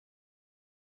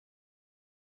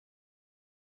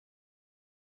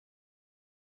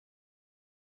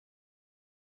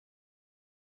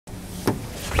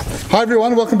Hi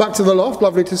everyone, welcome back to The Loft,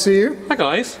 lovely to see you. Hi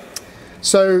guys.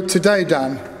 So today,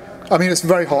 Dan, I mean it's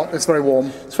very hot, it's very warm.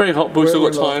 It's very hot, but we've still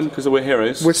got time because we're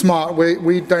heroes. We're smart,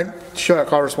 we don't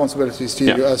shirk our responsibilities to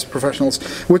you as professionals.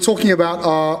 We're talking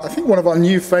about I think one of our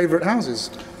new favourite houses.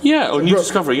 Yeah, or new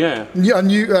discovery, yeah. A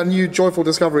new joyful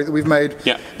discovery that we've made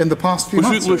in the past few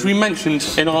months. Which we mentioned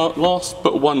in our last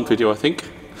but one video, I think.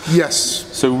 Yes.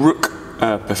 So Rook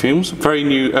Perfumes, very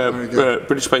new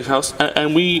British-based house,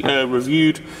 and we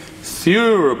reviewed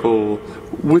Thurable,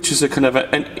 which is a kind of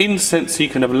an incensey,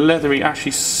 kind of leathery, ashy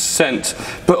scent.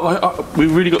 But we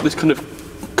really got this kind of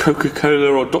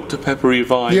Coca-Cola or Dr. Peppery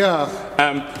vibe. Yeah.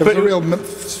 But a real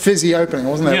fizzy opening,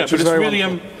 wasn't it? Yeah, but it's really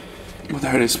well,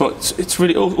 there it is. It's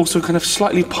really also kind of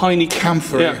slightly piney,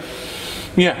 camphory.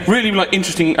 Yeah, really like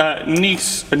interesting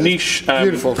niche.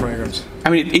 Beautiful fragrance. I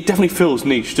mean, it definitely feels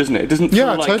niche, doesn't it? It doesn't feel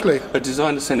like totally. a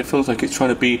designer scent. It feels like it's trying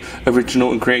to be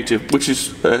original and creative, which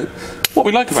is what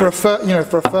we like about it.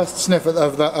 For a first sniff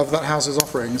of that house's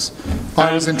offerings,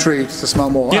 I was intrigued to smell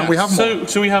more. Yeah, and we have more.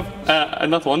 So we have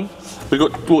another one. We've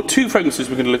got two fragrances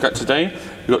we're going to look at today.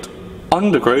 We've got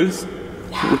Undergrowth,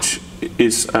 which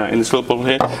is in this little bottle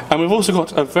here, and we've also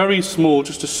got a very small,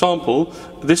 just a sample.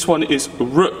 This one is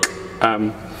Rook.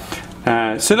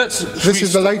 So this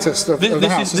is the latest of the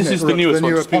house. This is the newest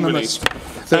one. It's been released.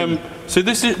 So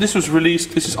this was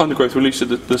released. This is Undergrowth, released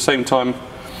at the same time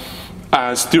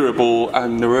as Durable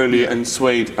and Neroli and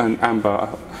Suede and Amber.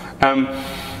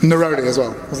 Neroli as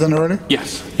well. Was there Neroli?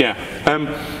 Yes. Yeah.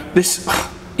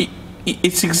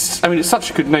 It's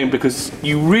such a good name because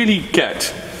you really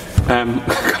get kind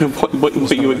of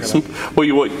what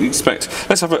you expect.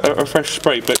 Let's have a fresh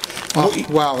spray, but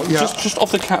just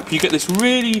off the cap, you get this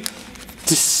really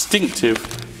distinctive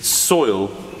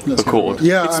soil accord.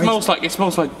 Yeah, it smells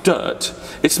like dirt.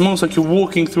 It smells like you're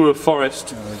walking through a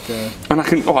forest, and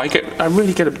I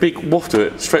really get a big waft of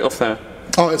it straight off there.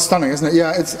 Oh, it's stunning, isn't it?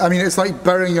 Yeah, it's like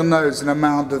burying your nose in a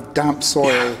mound of damp soil.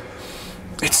 Yeah.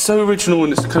 It's so original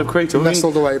and it's kind of creative.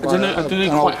 Nestled away by I don't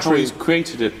know quite how he's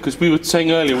created it, because we were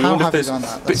saying earlier, we wonder if there's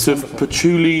bits of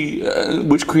patchouli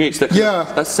which creates that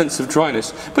that sense of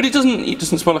dryness. But it doesn't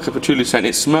smell like a patchouli scent.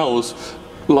 It smells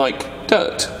like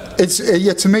dirt. It's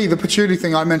to me, the patchouli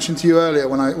thing I mentioned to you earlier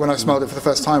when I smelled it for the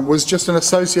first time was just an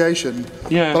association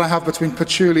that I have between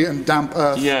patchouli and damp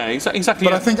earth. Yeah, exactly.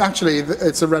 But I think actually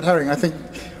it's a red herring. I think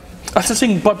that's the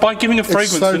thing. By giving a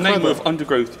fragrance the name of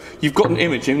Undergrowth, you've got an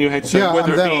image in your head. So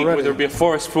whether it be a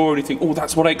forest floor or anything,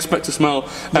 that's what I expect to smell.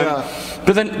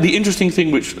 But then the interesting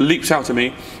thing which leaps out at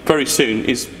me very soon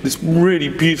is this really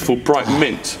beautiful bright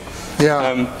mint.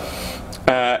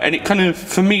 And it kind of,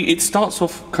 for me, it starts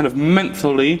off kind of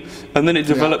mentholy, and then it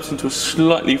develops into a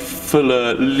slightly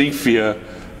fuller, leafier.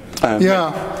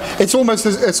 It's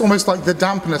almost like the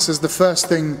dampness is the first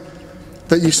thing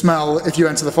that you smell if you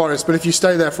enter the forest, but if you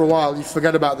stay there for a while, you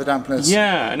forget about the dampness.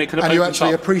 Yeah, and it kind of and you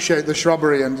actually appreciate the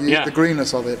shrubbery and the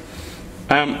greenness of it.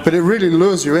 But it really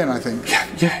lures you in, I think.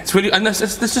 Yeah, it's really, and there's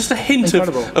just a hint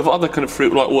of other kind of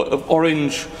fruit, like of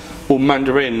orange or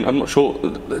mandarin. I'm not sure.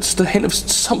 It's just a hint of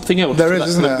something else. There is,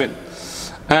 isn't there?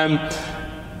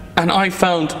 And I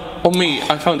found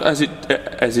as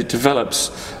it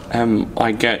develops,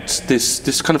 I get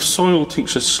this kind of soil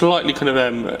tincture slightly kind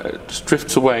of just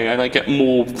drifts away, and I get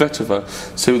more vetiver.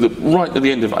 So that right at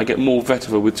the end of it, I get more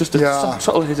vetiver with just a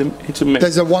subtle hit of mint.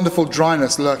 There's a wonderful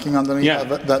dryness lurking underneath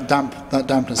that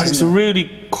dampness. It's a really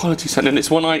quality scent, and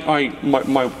it's one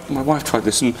my wife tried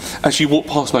this, and as she walked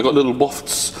past, and I got little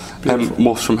wafts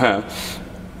from her.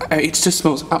 It just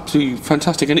smells absolutely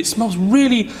fantastic, and it smells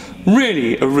really,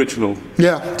 really original.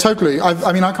 Yeah, totally.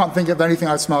 I mean, I can't think of anything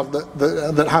I've smelled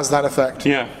that has that effect.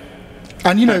 Yeah.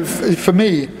 And for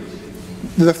me,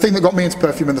 the thing that got me into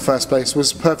perfume in the first place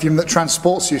was perfume that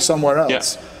transports you somewhere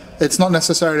else. Yeah. It's not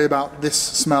necessarily about this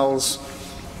smells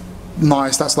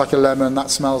nice, that's like a lemon,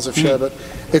 that smells of sherbet.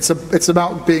 It's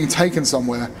about being taken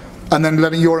somewhere, and then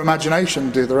letting your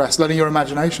imagination do the rest, letting your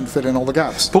imagination fill in all the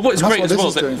gaps. But what's great as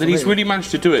well, that he's really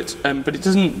managed to do it, but it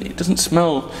doesn't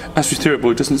smell, as with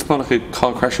Thurable, it doesn't smell like a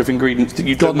car crash of ingredients that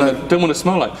you don't want to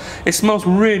smell like. It smells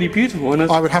really beautiful. And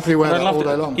I would happily wear that all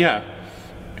day long. Yeah.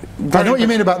 I know what you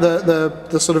mean about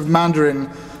the sort of mandarin.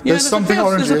 There's something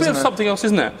orangey, there's a bit of something else,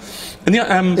 isn't there?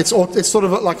 And it's sort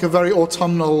of like a very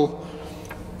autumnal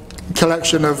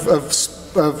collection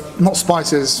of not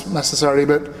spices necessarily,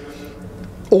 but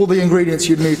all the ingredients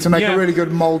you'd need to make a really good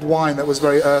mulled wine that was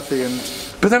very earthy and.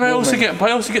 But then I also get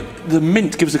the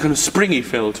mint gives a kind of springy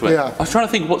feel to it. Yeah. I was trying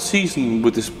to think what season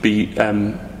would this be,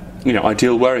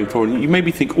 ideal wearing for. And you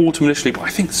maybe think autumn initially, but I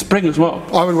think spring as well.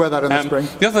 I would wear that in the spring.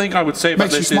 The other thing I would say about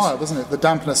this makes you smile, doesn't it? The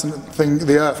dampness and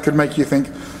the earth could make you think,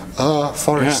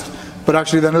 forest. but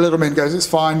actually then a little mint goes, it's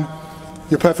fine,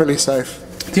 you're perfectly safe.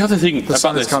 The other thing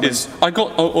about this is, I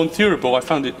got on Thurable, I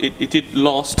found it did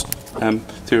last.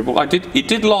 Thurable, it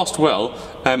did last well.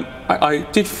 I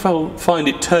did find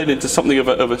it turned into something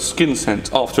of a skin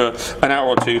scent after an hour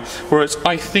or two. Whereas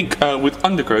I think with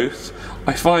Undergrowth,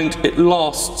 I find it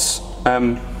lasts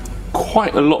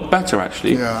quite a lot better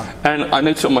actually. Yeah. And I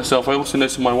noticed it on myself. I also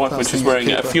noticed on my wife when she was wearing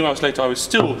it. A few hours later, I was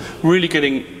still really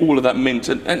getting all of that mint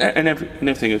and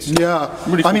everything. It's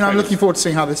really cool. I mean, I'm looking forward to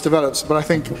seeing how this develops. But I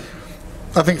think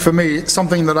for me,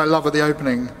 something that I love at the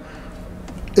opening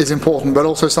is important, but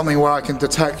also something where I can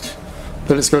detect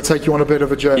that it's going to take you on a bit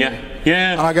of a journey.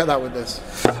 Yeah. And I get that with this.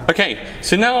 Okay,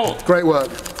 so now great work.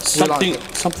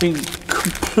 Something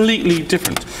completely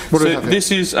different. What do we have here?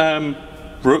 This is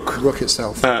Rook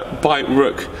itself by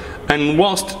Rook, and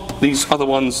whilst these other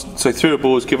ones, so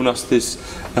Thurable has given us this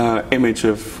image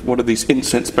of what are these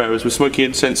incense bearers with smoky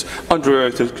incense.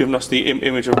 Undergrowth has given us the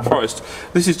image of a forest.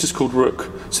 This is just called Rook.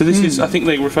 So this is, I think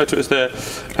they refer to it as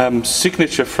their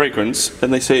signature fragrance,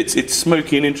 and they say it's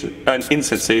smoky and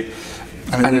incensey.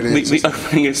 And the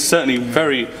opening is certainly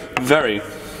very, very,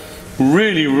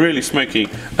 really smoky.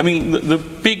 I mean, the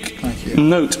big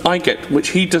note I get, which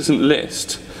he doesn't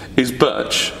list, is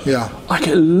birch. Yeah. I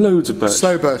get loads of birch.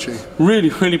 So birchy. Really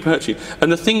birchy.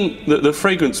 And the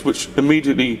fragrance which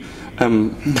immediately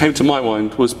came to my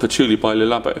mind was Patchouli by Le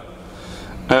Labo.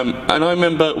 And I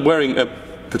remember wearing a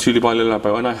Patchouli by Le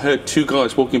Labo, and I heard two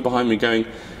guys walking behind me going,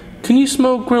 "Can you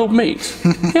smell grilled meat?"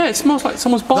 Yeah, it smells like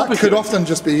someone's barbecue. That could often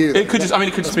just be you. It could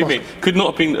just be me. Could not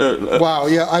have been. Wow,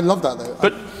 yeah, I love that though.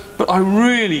 But I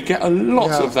really get a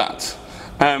lot of that.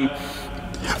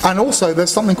 And also, there's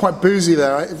something quite boozy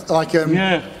there. Like,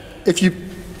 if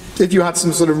you had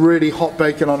some sort of really hot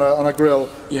bacon on a grill,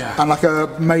 and like a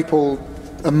maple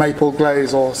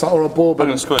glaze or a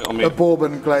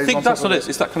bourbon, glaze. I think that's what it is.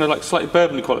 It's that kind of like slightly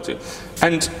bourbon quality.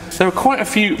 And there are quite a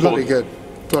few.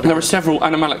 There are several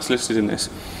animalics listed in this.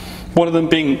 One of them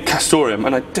being castoreum,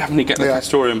 and I definitely get the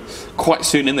castoreum quite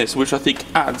soon in this, which I think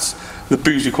adds the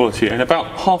boozy quality. And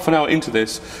about half an hour into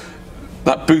this,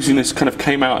 that booziness kind of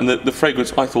came out, and the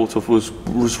fragrance I thought of was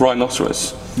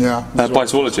rhinoceros, by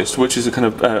Zoologist, which is a kind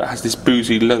of has this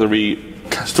boozy, leathery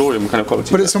castoreum kind of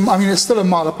quality. But it's still a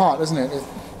mile apart, isn't it?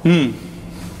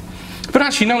 But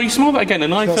actually, now you smell that again,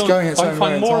 and I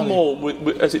find more and more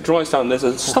as it dries down, there's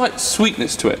a slight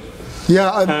sweetness to it.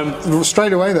 Yeah,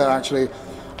 straight away there actually,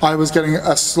 I was getting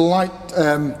a slight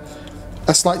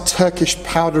Turkish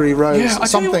powdery rose.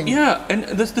 And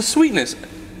the sweetness.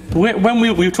 When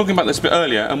we were talking about this a bit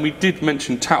earlier, and we did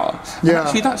mention Tower.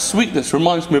 Actually, that sweetness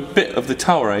reminds me a bit of the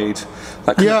Towerade.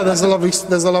 There's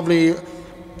a lovely,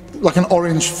 like an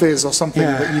orange fizz or something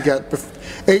that you get.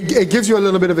 It gives you a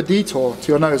little bit of a detour to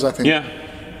your nose, I think. Yeah,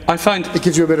 I find it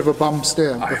gives you a bit of a bum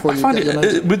steer before you get your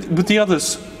nose. With the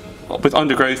others. With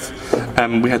Undergrowth,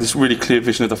 we had this really clear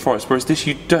vision of the forest, whereas this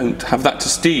you don't have that to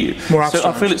steer you. So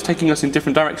I feel it's taking us in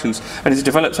different directions, and as it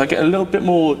develops, I get a little bit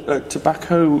more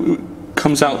tobacco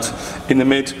comes out in the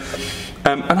mid,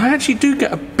 and I actually do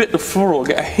get a bit of floral,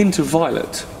 get a hint of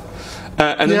violet.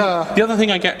 And then the other thing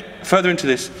I get further into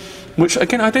this, which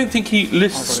again I don't think he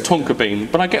lists tonka bean,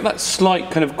 but I get that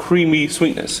slight kind of creamy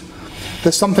sweetness.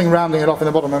 There's something rounding it off in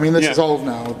the bottom. I mean, this is old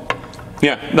now.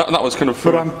 Yeah, that was kind of.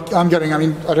 But I'm getting. I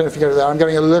mean, I don't know if you get it there. I'm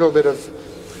getting a little bit of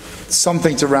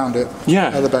something to round it.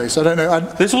 At the base. I don't know.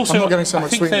 There's also. I'm not getting so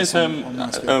much sweetness.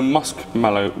 There's musk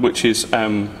mallow, which is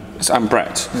it's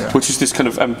ambrette, which is this kind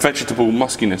of vegetable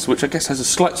muskiness, which I guess has a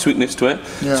slight sweetness to it.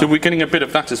 So we're getting a bit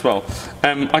of that as well.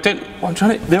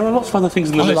 There are lots of other things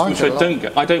in the list which I don't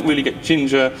get. I don't really get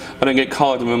ginger. I don't get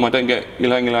cardamom. I don't get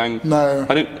ylang ylang. No.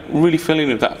 I don't really feel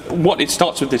any of that. What it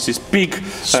starts with this is big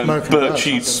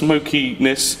birchy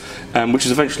smokiness, which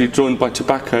is eventually joined by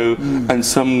tobacco and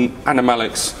some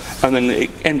animalics, and then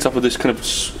it ends up with this kind of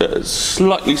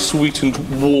slightly sweetened,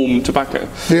 warm tobacco.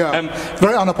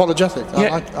 Very unapologetic.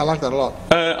 I like that a lot.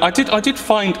 I did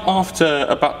find after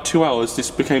about 2 hours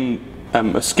this became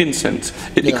a skin scent.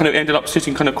 It kind of ended up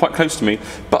sitting kind of quite close to me,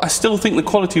 but I still think the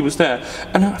quality was there,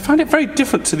 and I found it very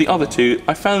different to the other two.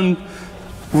 I found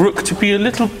Rook to be a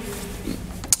little,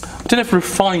 I don't know if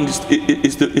refined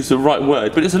is the right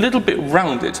word, but it's a little bit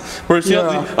rounded. Whereas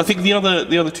I think the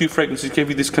other two fragrances gave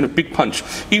you this kind of big punch.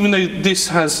 Even though this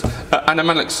has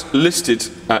animalics listed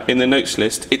in the notes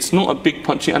list, it's not a big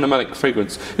punchy animalic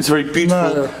fragrance. It's very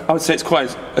beautiful. I would say it's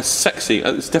quite a sexy.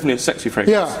 It's definitely a sexy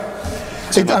fragrance.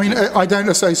 I don't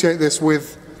associate this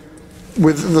with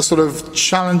the sort of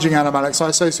challenging animalics. I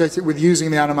associate it with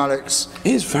using the animalics.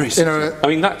 It is very sexy. I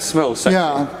mean, that smells sexy.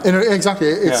 Exactly.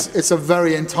 It's a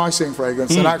very enticing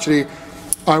fragrance, and actually,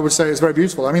 I would say it's very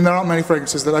beautiful. I mean, there aren't many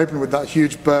fragrances that open with that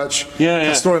huge birch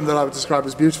castoreum that I would describe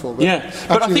as beautiful. But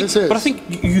but I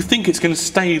think you think it's going to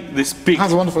stay this big. It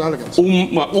has a wonderful elegance.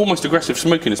 Almost aggressive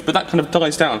smokiness, but that kind of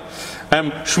dies down.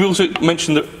 Should we also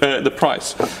mention the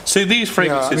price? So these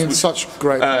fragrances, I mean, such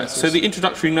great prices. So the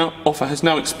introductory offer has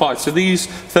now expired. So these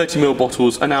 30ml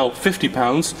bottles are now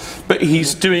 £50, but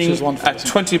he's doing a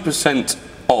 20%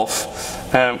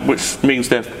 off, which means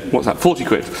they're, what's that, 40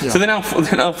 quid. So they're now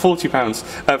 £40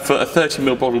 for a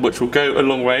 30ml bottle, which will go a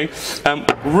long way.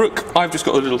 Rook, I've just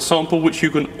got a little sample which you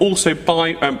can also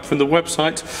buy from the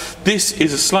website. This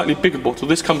is a slightly bigger bottle.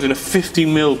 This comes in a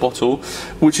 50ml bottle,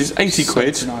 which is 80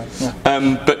 quid.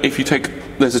 But if you take,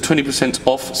 there's a 20%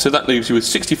 off, so that leaves you with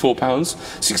 £64.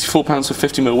 £64 for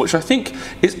 50ml, which I think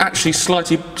is actually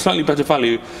slightly better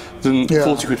value than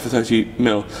 40 quid for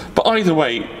 30ml. But either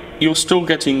way, you're still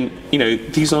getting, you know,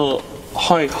 these are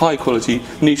high quality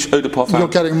niche eau de parfum. You're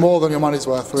getting more than your money's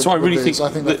worth. So I really think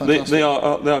they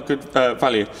are good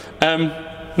value.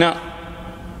 Now,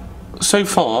 so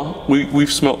far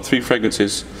we've smelt 3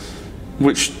 fragrances.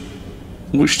 Which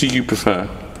do you prefer?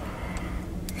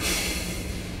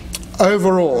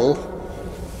 Overall,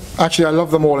 actually, I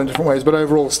love them all in different ways, but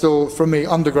overall, still for me,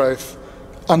 Undergrowth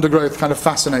kind of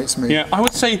fascinates me. Yeah, I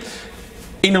would say,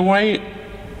 in a way,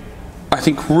 I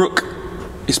think Rook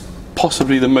is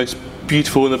possibly the most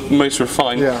beautiful and the most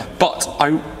refined, but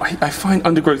I find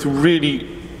Undergrowth really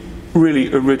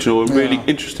original and really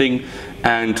interesting,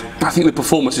 and I think the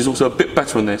performance is also a bit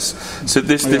better on this. So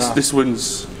this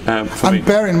wins for me. And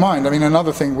bear in mind, I mean,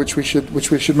 another thing which we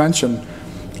should mention,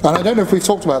 and I don't know if we've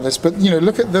talked about this, but you know,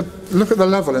 look at the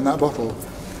level in that bottle.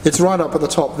 It's right up at the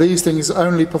top. These things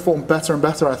only perform better and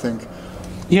better, I think.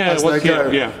 As they go.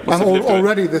 And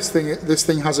already this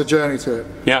thing has a journey to it.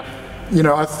 You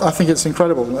know, I think it's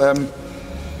incredible. And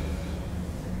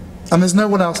there's no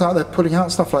one else out there putting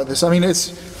out stuff like this. I mean,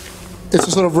 it's a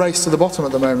sort of race to the bottom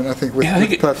at the moment, I think, with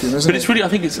perfume, isn't it? But it's really, I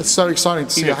think it's so exciting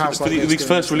to see a house like this. These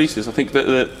first releases, I think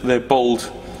that they're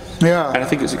bold. And I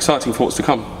think it's exciting for what's to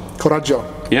come. Coraggio.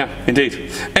 Yeah,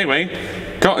 indeed. Anyway,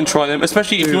 go out and try them,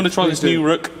 especially if you want to try this new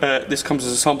Rook. This comes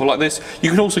as a sample like this. You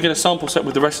can also get a sample set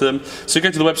with the rest of them. So go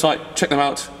to the website, check them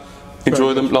out,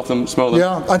 enjoy them, love them, smell them.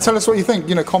 Yeah, and tell us what you think.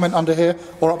 You know, comment under here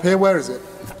or up here. Where is it?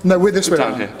 No, we're this way.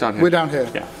 Down here. We're down here.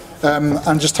 Yeah.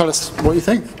 And just tell us what you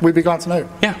think. We'd be glad to know.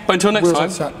 Yeah, but until next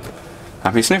time,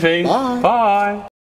 happy sniffing. Bye. Bye.